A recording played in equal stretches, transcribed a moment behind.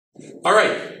All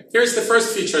right, here's the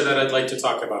first feature that I'd like to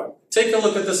talk about. Take a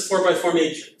look at this 4x4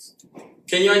 matrix.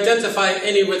 Can you identify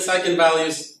any of its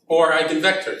eigenvalues or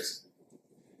eigenvectors?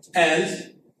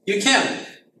 And you can.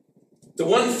 The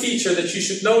one feature that you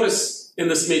should notice in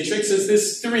this matrix is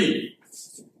this 3,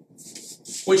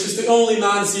 which is the only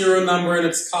non-zero number in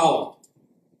its column.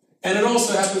 And it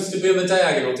also happens to be on the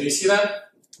diagonal. Do you see that?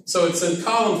 So it's in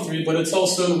column 3, but it's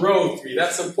also in row 3.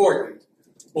 That's important.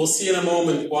 We'll see in a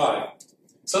moment why.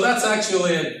 So that's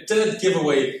actually a dead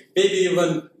giveaway, maybe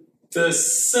even the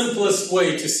simplest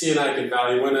way to see an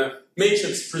eigenvalue when a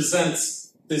matrix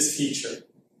presents this feature.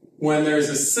 When there's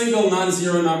a single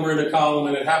non-zero number in a column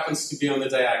and it happens to be on the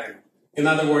diagonal. In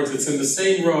other words, it's in the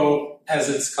same row as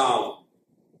its column.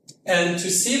 And to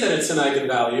see that it's an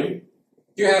eigenvalue,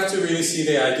 you have to really see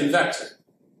the eigenvector.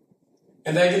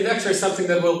 And the eigenvector is something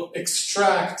that will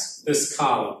extract this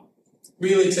column,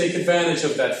 really take advantage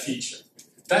of that feature.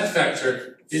 That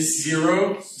vector is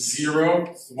 0,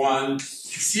 0, 1,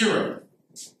 0.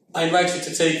 I invite you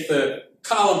to take the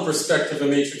column perspective of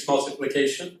matrix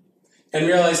multiplication and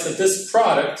realize that this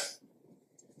product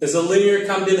is a linear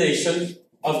combination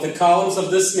of the columns of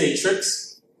this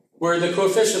matrix where the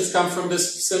coefficients come from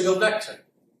this single vector.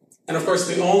 And of course,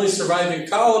 the only surviving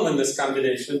column in this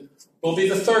combination will be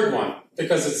the third one,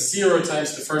 because it's 0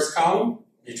 times the first column,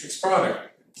 matrix product,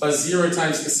 plus 0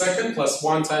 times the second, plus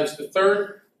 1 times the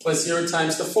third, plus 0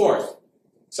 times the fourth.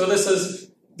 So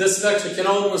this vector can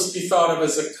almost be thought of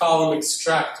as a column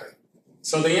extractor.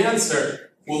 So the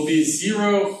answer will be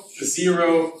 0,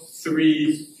 0,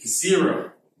 3,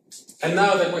 0. And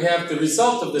now that we have the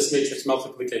result of this matrix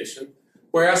multiplication,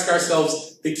 we ask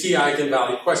ourselves the key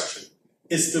eigenvalue question.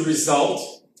 Is the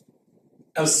result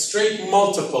a straight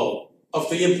multiple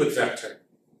of the input vector?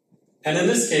 And in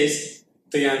this case,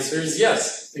 the answer is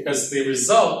yes, because the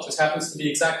result just happens to be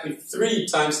exactly 3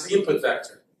 times the input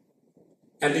vector.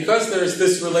 And because there is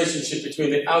this relationship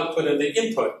between the output and the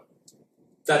input,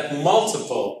 that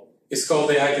multiple is called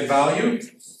the eigenvalue.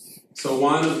 So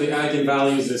one of the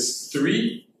eigenvalues is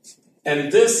 3,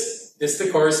 and this is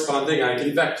the corresponding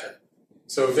eigenvector.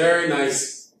 So a very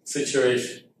nice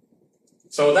situation.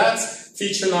 So that's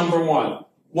feature number 1.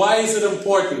 Why is it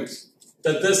important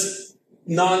that this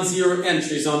non-zero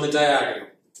entry is on the diagonal?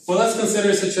 Well, let's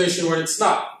consider a situation where it's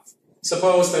not.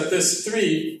 Suppose that this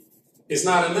 3 is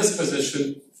not in this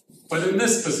position, but in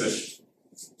this position.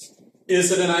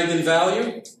 Is it an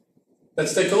eigenvalue?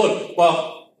 Let's take a look.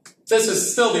 Well, this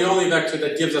is still the only vector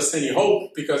that gives us any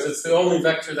hope, because it's the only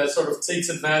vector that sort of takes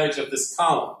advantage of this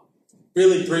column,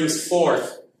 really brings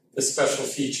forth the special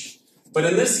feature. But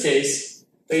in this case,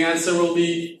 the answer will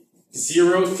be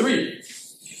 0, 3.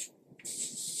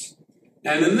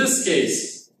 And in this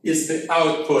case, is the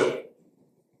output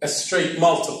a straight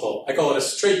multiple? I call it a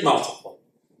straight multiple.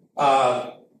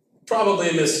 Probably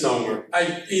a misnomer.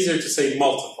 Easier to say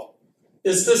multiple.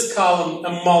 Is this column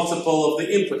a multiple of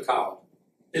the input column?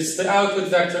 Is the output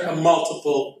vector a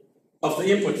multiple of the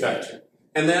input vector?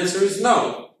 And the answer is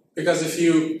no. Because if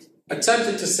you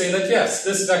attempted to say that, yes,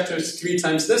 this vector is 3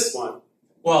 times this one,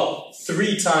 well,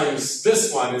 3 times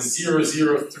this one is 0,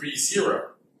 0, 3,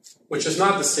 0, which is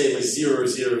not the same as 0,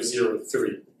 0, 0,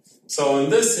 3. So in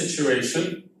this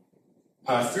situation,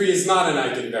 3 is not an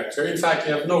eigenvector. In fact,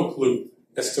 you have no clue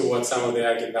as to what some of the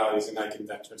eigenvalues and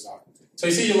eigenvectors are. So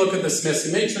you see, you look at this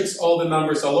messy matrix, all the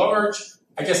numbers are large.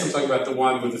 I guess I'm talking about the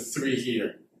one with the 3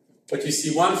 here. But you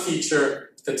see one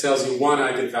feature that tells you one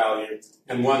eigenvalue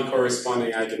and one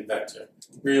corresponding eigenvector.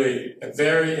 Really a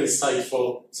very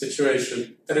insightful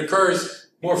situation that occurs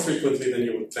more frequently than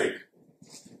you would think.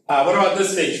 What about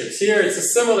this matrix? Here it's a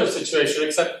similar situation,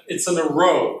 except it's in a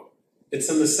row. It's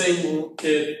in the same,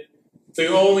 the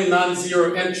only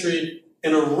non-zero entry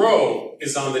in a row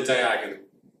is on the diagonal.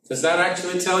 Does that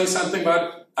actually tell you something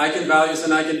about eigenvalues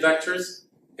and eigenvectors?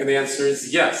 And the answer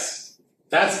is yes.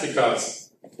 That's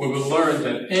because we will learn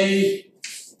that A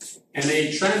and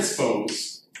A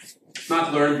transpose,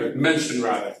 not learn but mention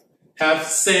rather, have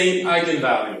same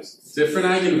eigenvalues, different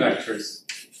eigenvectors,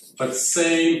 but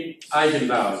same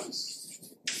eigenvalues.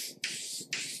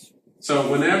 So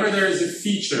whenever there is a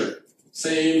feature,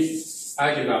 same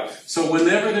eigenvalue. So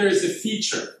whenever there is a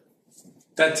feature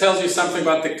that tells you something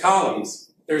about the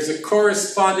columns, there's a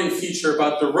corresponding feature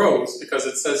about the rows, because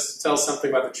it tells something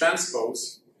about the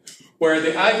transpose, where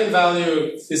the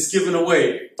eigenvalue is given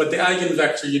away, but the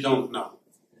eigenvector you don't know.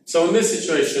 So in this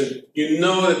situation, you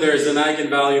know that there is an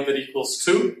eigenvalue that equals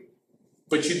 2,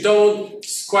 but you don't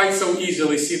quite so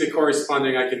easily see the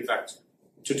corresponding eigenvector.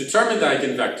 To determine the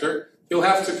eigenvector, you'll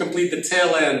have to complete the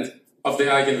tail end of the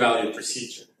eigenvalue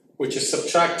procedure, which is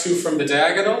subtract 2 from the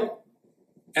diagonal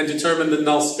and determine the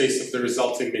null space of the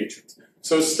resulting matrix.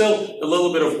 So still a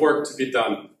little bit of work to be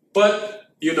done, but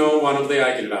you know one of the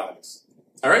eigenvalues.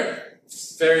 All right?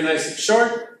 Very nice and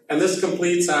short, and this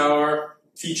completes our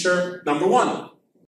feature number 1.